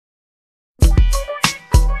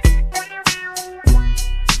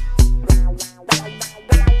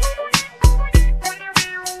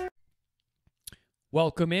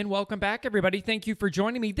Welcome in. Welcome back, everybody. Thank you for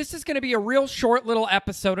joining me. This is going to be a real short little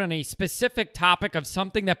episode on a specific topic of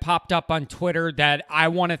something that popped up on Twitter that I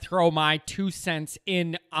want to throw my 2 cents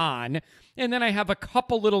in on. And then I have a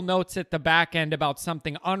couple little notes at the back end about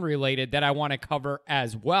something unrelated that I want to cover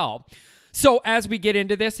as well. So as we get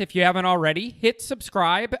into this, if you haven't already, hit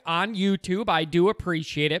subscribe on YouTube. I do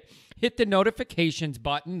appreciate it. Hit the notifications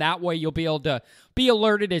button. That way you'll be able to be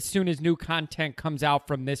alerted as soon as new content comes out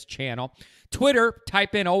from this channel. Twitter,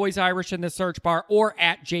 type in Always Irish in the search bar or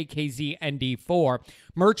at JKZND4.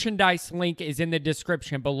 Merchandise link is in the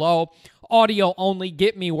description below. Audio only,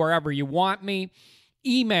 get me wherever you want me.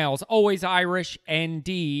 Emails,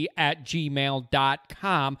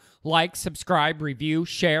 alwaysirishnD@gmail.com. Like, subscribe, review,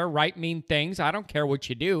 share, write mean things. I don't care what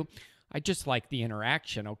you do. I just like the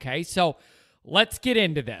interaction, okay? So let's get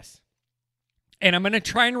into this. And I'm going to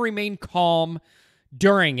try and remain calm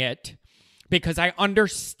during it because I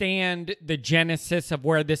understand the genesis of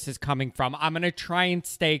where this is coming from. I'm going to try and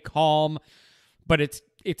stay calm, but it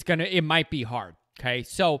might be hard, okay?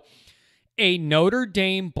 So a Notre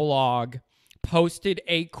Dame blog posted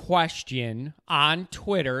a question on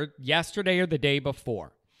Twitter yesterday or the day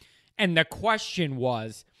before. And the question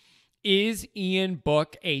was, is Ian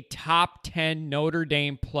Book a top 10 Notre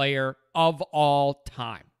Dame player of all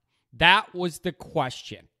time? That was the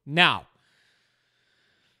question. Now,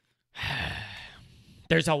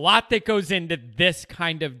 there's a lot that goes into this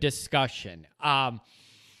kind of discussion. A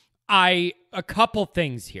couple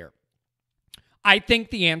things here. I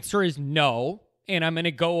think the answer is no, and I'm going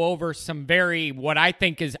to go over some what I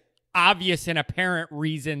think is obvious and apparent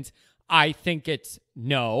reasons I think it's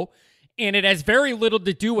no. And it has very little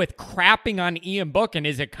to do with crapping on Ian Book and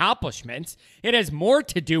his accomplishments. It has more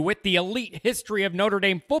to do with the elite history of Notre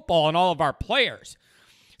Dame football and all of our players.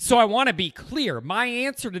 So I want to be clear. My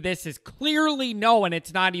answer to this is clearly no, and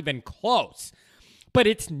it's not even close. But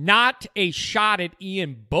it's not a shot at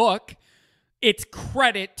Ian Book. It's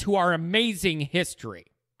credit to our amazing history,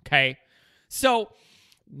 okay? So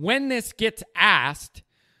when this gets asked,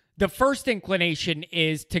 the first inclination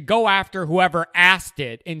is to go after whoever asked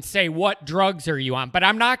it and say, what drugs are you on? But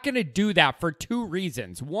I'm not going to do that for two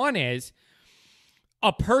reasons. One is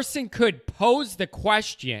a person could pose the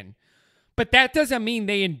question, but that doesn't mean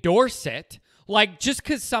they endorse it. Like, just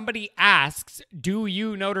because somebody asks, do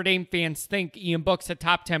you Notre Dame fans think Ian Book's a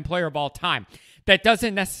top 10 player of all time? That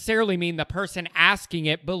doesn't necessarily mean the person asking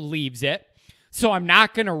it believes it. So I'm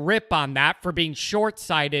not going to rip on that for being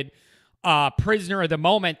short-sighted, prisoner of the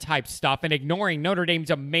moment type stuff and ignoring Notre Dame's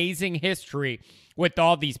amazing history with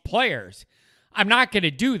all these players. I'm not going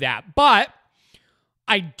to do that. But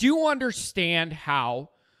I do understand how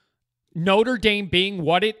Notre Dame, being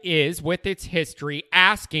what it is with its history,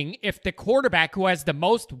 asking if the quarterback who has the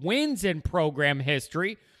most wins in program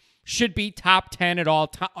history should be top 10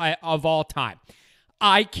 of all time.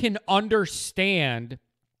 I can understand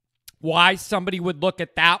why somebody would look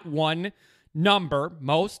at that one number,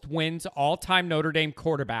 most wins all-time Notre Dame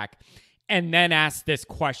quarterback, and then ask this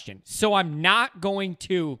question. So I'm not going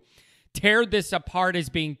to tear this apart as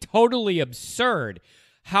being totally absurd.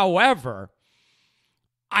 However,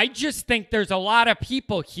 I just think there's a lot of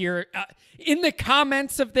people here. In the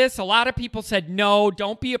comments of this, a lot of people said, no,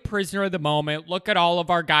 don't be a prisoner of the moment. Look at all of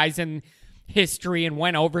our guys in history and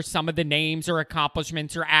went over some of the names or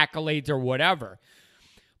accomplishments or accolades or whatever.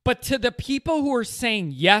 But to the people who are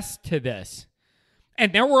saying yes to this,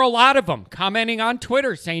 and there were a lot of them commenting on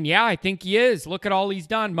Twitter saying, yeah, I think he is. Look at all he's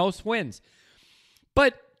done, most wins.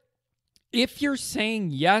 But if you're saying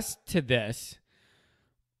yes to this,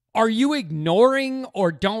 are you ignoring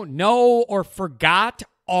or don't know or forgot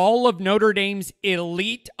all of Notre Dame's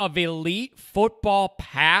elite of elite football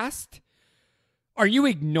past? Are you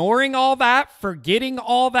ignoring all that, forgetting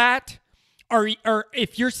all that? Or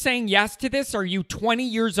if you're saying yes to this, are you 20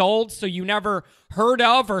 years old so you never heard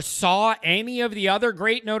of or saw any of the other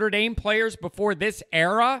great Notre Dame players before this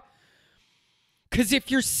era? Because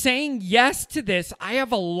if you're saying yes to this, I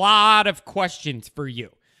have a lot of questions for you.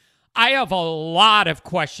 If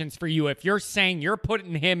you're saying you're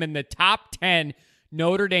putting him in the top 10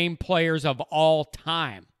 Notre Dame players of all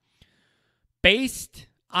time. Based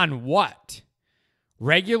on what?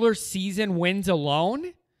 Regular season wins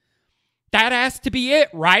alone? That has to be it,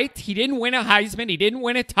 right? He didn't win a Heisman. He didn't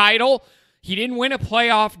win a title. He didn't win a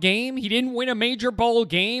playoff game. He didn't win a major bowl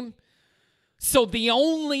game. So the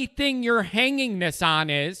only thing you're hanging this on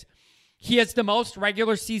is he has the most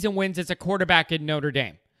regular season wins as a quarterback in Notre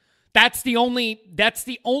Dame. That's the only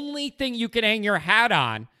thing you can hang your hat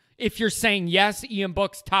on if you're saying, yes, Ian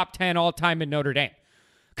Book's top 10 all-time in Notre Dame.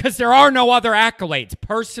 Because there are no other accolades,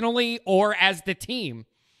 personally or as the team,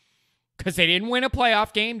 because they didn't win a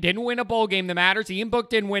playoff game, didn't win a bowl game that matters. Ian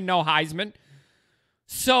Book didn't win no Heisman.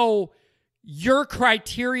 So your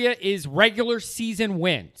criteria is regular season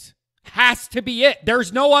wins. Has to be it.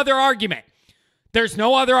 There's no other argument. There's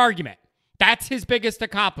no other argument. That's his biggest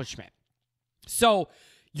accomplishment. So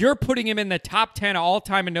you're putting him in the top 10 all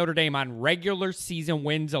time in Notre Dame on regular season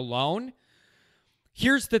wins alone.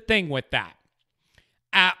 Here's the thing with that.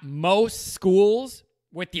 At most schools,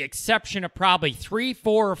 with the exception of probably 3,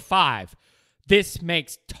 4, or 5, this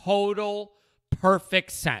makes total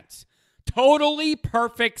perfect sense. Totally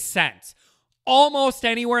perfect sense. Almost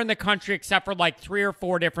anywhere in the country except for like 3 or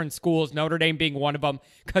 4 different schools, Notre Dame being one of them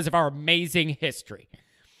because of our amazing history.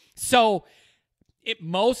 So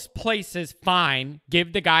most places, fine.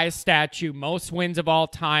 Give the guy a statue. Most wins of all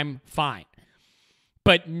time, fine.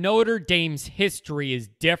 But Notre Dame's history is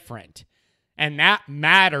different. And that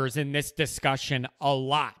matters in this discussion a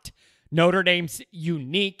lot. Notre Dame's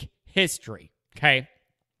unique history, okay?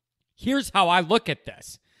 Here's how I look at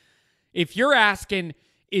this. If you're asking,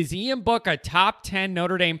 is Ian Book a top 10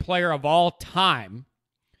 Notre Dame player of all time?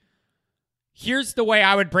 Here's the way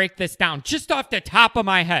I would break this down, just off the top of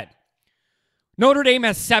my head. Notre Dame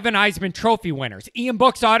has 7 Heisman Trophy winners. Ian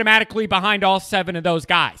Book's automatically behind all 7 of those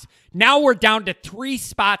guys. Now we're down to 3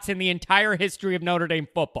 spots in the entire history of Notre Dame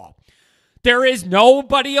football. There is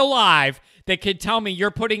nobody alive that could tell me you're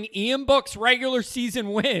putting Ian Book's regular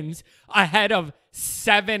season wins ahead of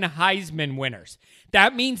 7 Heisman winners.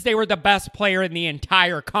 That means they were the best player in the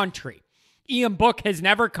entire country. Ian Book has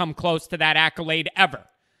never come close to that accolade ever.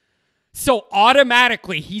 So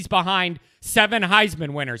automatically he's behind 7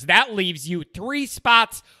 Heisman winners. That leaves you 3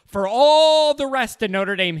 spots for all the rest of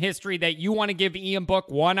Notre Dame history that you want to give Ian Book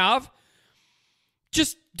one of.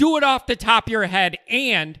 Just do it off the top of your head,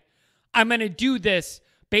 and I'm going to do this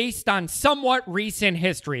based on somewhat recent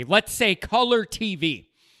history. Let's say color TV.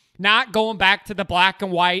 Not going back to the black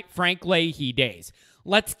and white Frank Leahy days.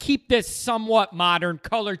 Let's keep this somewhat modern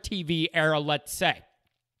color TV era, let's say.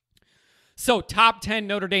 So top 10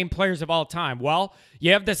 Notre Dame players of all time. Well,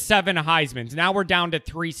 you have the 7 Heismans. Now we're down to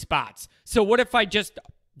 3 spots. So what if I just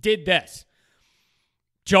did this?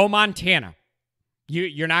 Joe Montana.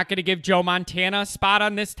 You're not going to give Joe Montana a spot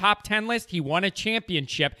on this top 10 list? He won a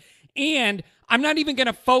championship. And I'm not even going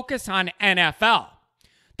to focus on NFL.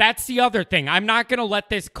 That's the other thing. I'm not going to let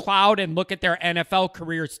this cloud and look at their NFL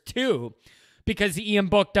careers too, because Ian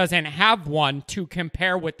Book doesn't have one to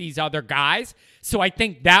compare with these other guys. So I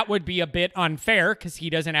think that would be a bit unfair because he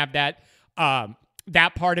doesn't have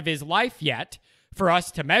that part of his life yet for us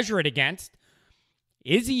to measure it against.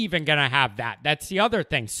 Is he even going to have that? That's the other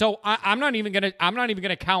thing. So I'm not even going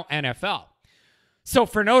to count NFL. So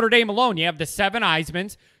for Notre Dame alone, you have the 7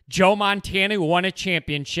 Heismans, Joe Montana, who won a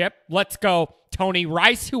championship. Let's go Tony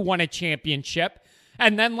Rice, who won a championship.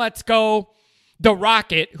 And then let's go the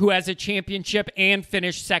Rocket, who has a championship and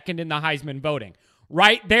finished second in the Heisman voting.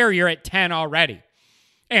 Right there, you're at 10 already.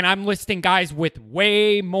 And I'm listing guys with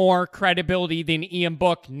way more credibility than Ian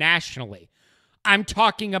Book nationally. I'm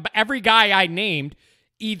talking about every guy I named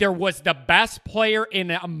either was the best player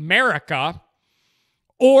in America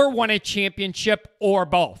or won a championship or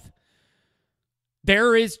both.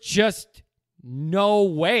 There is just no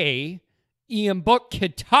way Ian Book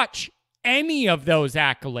could touch any of those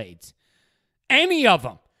accolades. Any of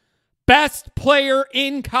them. Best player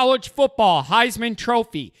in college football, Heisman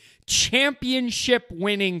Trophy, championship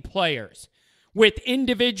winning players with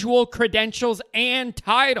individual credentials and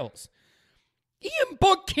titles. Ian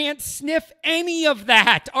Book can't sniff any of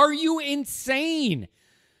that. Are you insane?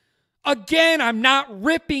 Again, I'm not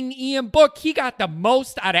ripping Ian Book. He got the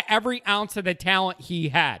most out of every ounce of the talent he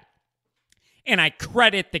had. And I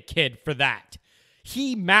credit the kid for that.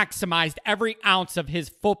 He maximized every ounce of his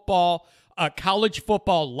college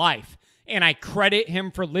football life. And I credit him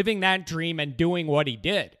for living that dream and doing what he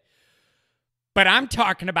did. But I'm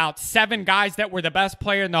talking about 7 guys that were the best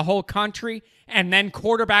player in the whole country and then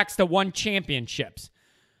quarterbacks that won championships.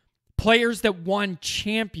 Players that won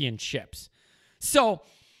championships. So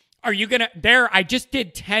are you going to, I just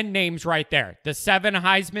did 10 names right there. The 7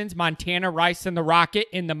 Heismans, Montana, Rice, and the Rocket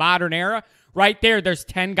in the modern era. Right there, there's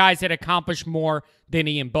 10 guys that accomplished more than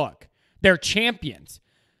Ian Book. They're champions.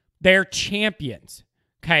 They're champions.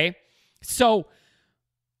 Okay? So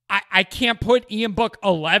I can't put Ian Book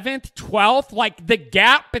 11th, 12th. Like, the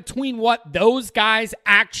gap between what those guys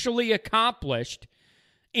actually accomplished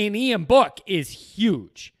and Ian Book is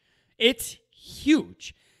huge. It's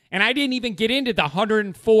huge. And I didn't even get into the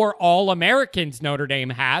 104 All-Americans Notre Dame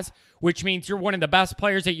has, which means you're one of the best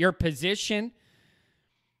players at your position.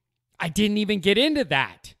 I didn't even get into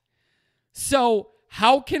that. So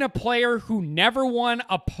how can a player who never won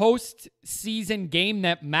a postseason game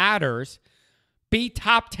that matters be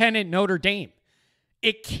top 10 at Notre Dame?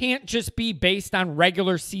 It can't just be based on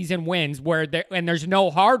regular season wins and there's no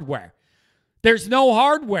hardware. There's no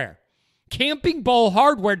hardware. Camping Bowl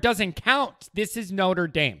hardware doesn't count. This is Notre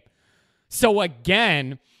Dame. So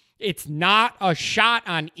again, it's not a shot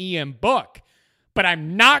on Ian Book, but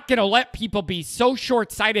I'm not going to let people be so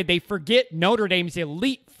short-sighted they forget Notre Dame's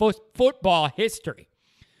elite football history.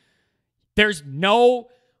 There's no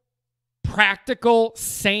practical,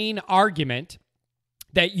 sane argument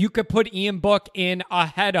that you could put Ian Book in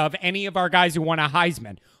ahead of any of our guys who won a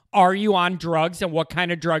Heisman. Are you on drugs, and what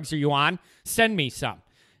kind of drugs are you on? Send me some.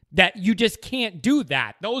 That you just can't do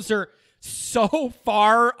that. Those are so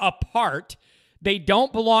far apart. They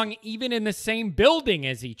don't belong even in the same building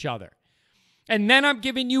as each other. And then I'm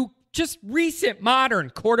giving you just recent modern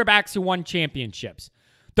quarterbacks who won championships.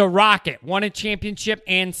 The Rocket won a championship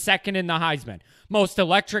and second in the Heisman. Most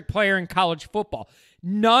electric player in college football.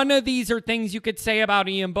 None of these are things you could say about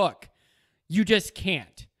Ian Book. You just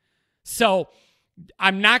can't. So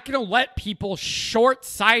I'm not going to let people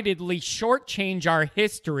short-sightedly shortchange our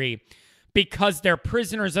history because they're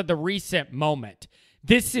prisoners of the recent moment.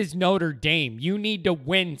 This is Notre Dame. You need to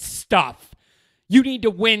win stuff. You need to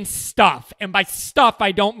win stuff. And by stuff,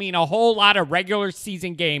 I don't mean a whole lot of regular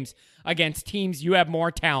season games against teams you have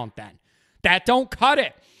more talent than. That don't cut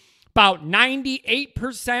it. About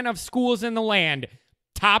 98% of schools in the land,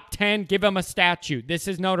 top 10, give them a statue. This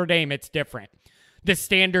is Notre Dame. It's different. The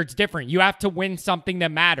standard's different. You have to win something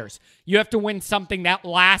that matters. You have to win something that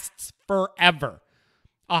lasts forever.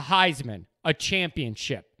 A Heisman, a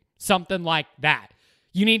championship, something like that.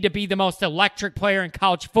 You need to be the most electric player in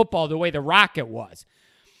college football the way the Rocket was.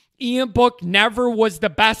 Ian Book never was the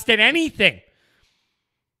best at anything.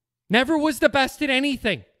 Never was the best at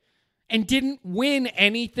anything. And didn't win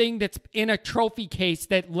anything that's in a trophy case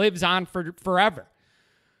that lives on for forever.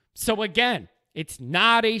 So again, it's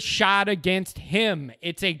not a shot against him.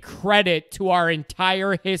 It's a credit to our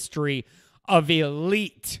entire history of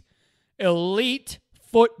elite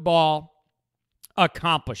football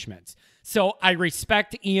accomplishments. So I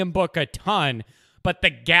respect Ian Book a ton, but the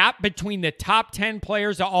gap between the top 10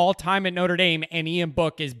 players of all time at Notre Dame and Ian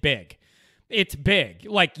Book is big. It's big.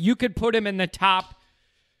 Like, you could put him in the top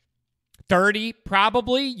 30,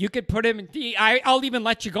 probably. You could put him, I'll even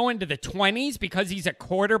let you go into the 20s because he's a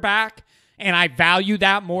quarterback, and I value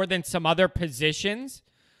that more than some other positions.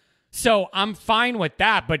 So I'm fine with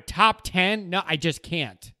that, but top 10, no, I just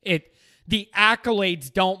can't. The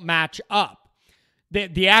accolades don't match up. The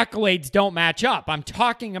accolades don't match up. I'm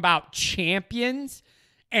talking about champions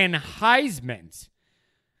and Heismans.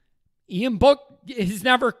 Ian Book has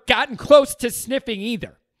never gotten close to sniffing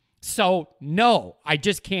either. So, no, I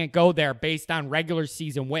just can't go there based on regular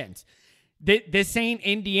season wins. This ain't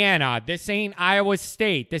Indiana. This ain't Iowa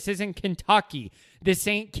State. This isn't Kentucky. This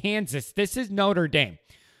ain't Kansas. This is Notre Dame.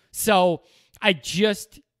 So, I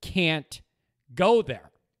just can't go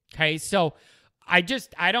there. Okay, so I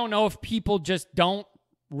don't know if people just don't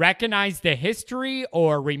recognize the history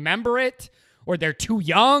or remember it, or they're too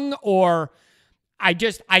young, or I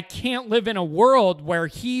can't live in a world where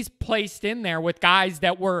he's placed in there with guys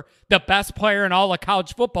that were the best player in all of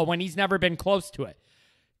college football when he's never been close to it.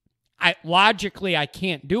 Logically, I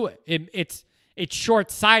can't do it. It's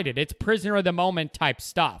short-sighted. It's prisoner of the moment type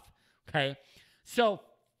stuff. Okay, so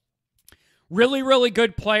really, really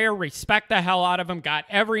good player. Respect the hell out of him. Got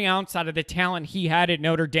every ounce out of the talent he had at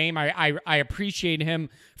Notre Dame. I appreciate him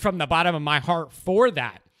from the bottom of my heart for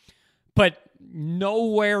that. But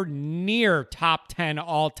nowhere near top 10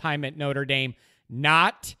 all-time at Notre Dame.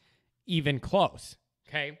 Not even close.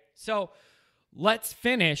 Okay? So let's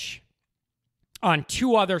finish on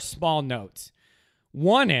two other small notes.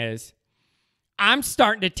 One is, I'm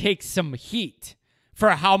starting to take some heat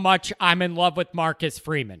for how much I'm in love with Marcus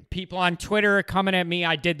Freeman. People on Twitter are coming at me.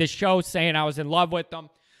 I did the show saying I was in love with them.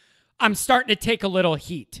 I'm starting to take a little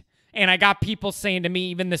heat. And I got people saying to me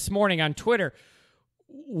even this morning on Twitter,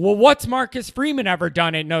 well, what's Marcus Freeman ever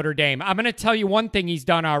done at Notre Dame? I'm going to tell you one thing he's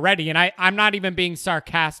done already, and I'm not even being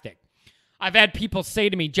sarcastic. I've had people say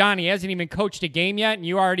to me, Johnny, he hasn't even coached a game yet, and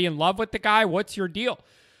you're already in love with the guy? What's your deal?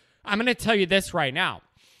 I'm going to tell you this right now.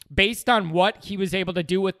 Based on what he was able to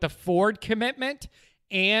do with the Ford commitment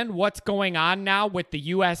and what's going on now with the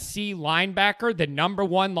USC linebacker, the number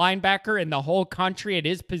one linebacker in the whole country at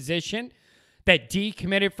his position that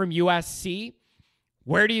decommitted from USC,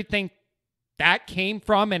 where do you think that came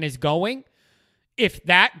from and is going? If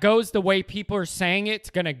that goes the way people are saying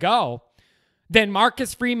it's going to go, then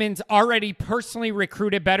Marcus Freeman's already personally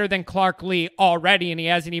recruited better than Clark Lee already, and he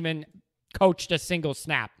hasn't even coached a single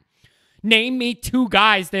snap. Name me 2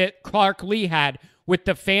 guys that Clark Lea had with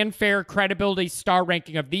the fanfare, credibility, star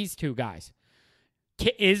ranking of these 2 guys.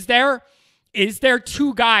 Is there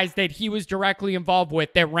 2 guys that he was directly involved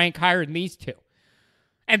with that rank higher than these 2?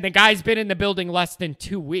 And the guy's been in the building less than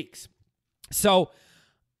 2 weeks. So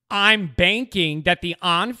I'm banking that the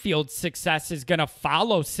on-field success is going to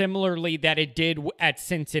follow similarly that it did at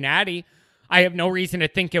Cincinnati. I have no reason to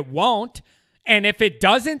think it won't. And if it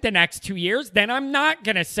doesn't the next 2 years, then I'm not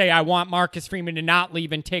going to say I want Marcus Freeman to not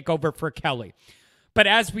leave and take over for Kelly. But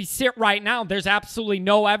as we sit right now, there's absolutely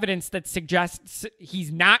no evidence that suggests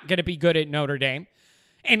he's not going to be good at Notre Dame.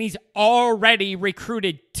 And he's already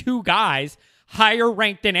recruited 2 guys higher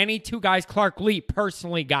ranked than any 2 guys Clark Lea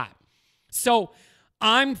personally got. So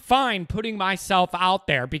I'm fine putting myself out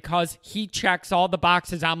there because he checks all the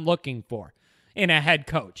boxes I'm looking for in a head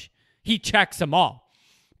coach. He checks them all.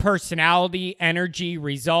 Personality, energy,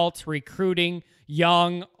 results, recruiting,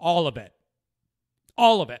 young, all of it.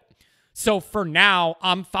 All of it. So for now,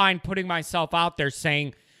 I'm fine putting myself out there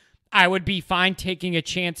saying I would be fine taking a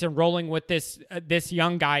chance and rolling with this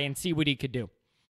young guy and see what he could do.